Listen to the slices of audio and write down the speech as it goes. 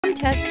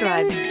Test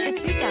drive the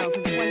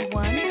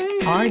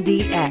 2021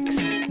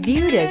 RDX.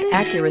 Viewed as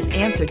Acura's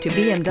answer to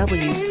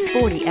BMW's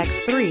sporty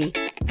X3,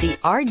 the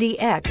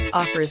RDX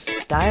offers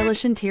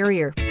stylish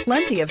interior,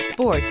 plenty of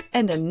sport,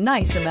 and a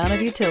nice amount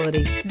of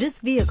utility. This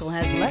vehicle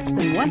has less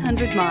than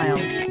 100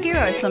 miles. Here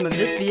are some of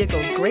this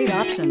vehicle's great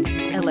options: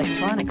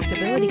 electronic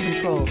stability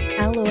control,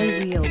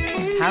 alloy wheels,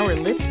 power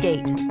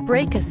liftgate,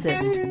 brake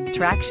assist,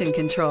 traction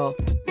control,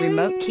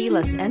 remote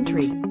keyless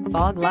entry,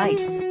 fog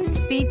lights,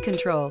 speed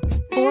control,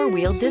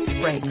 four-wheel disc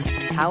brakes,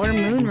 power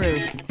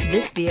moonroof.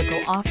 This vehicle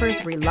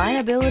offers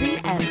reliability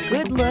and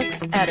good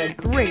looks at a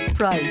great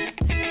price.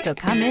 So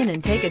come in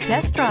and take a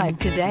test drive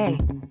today.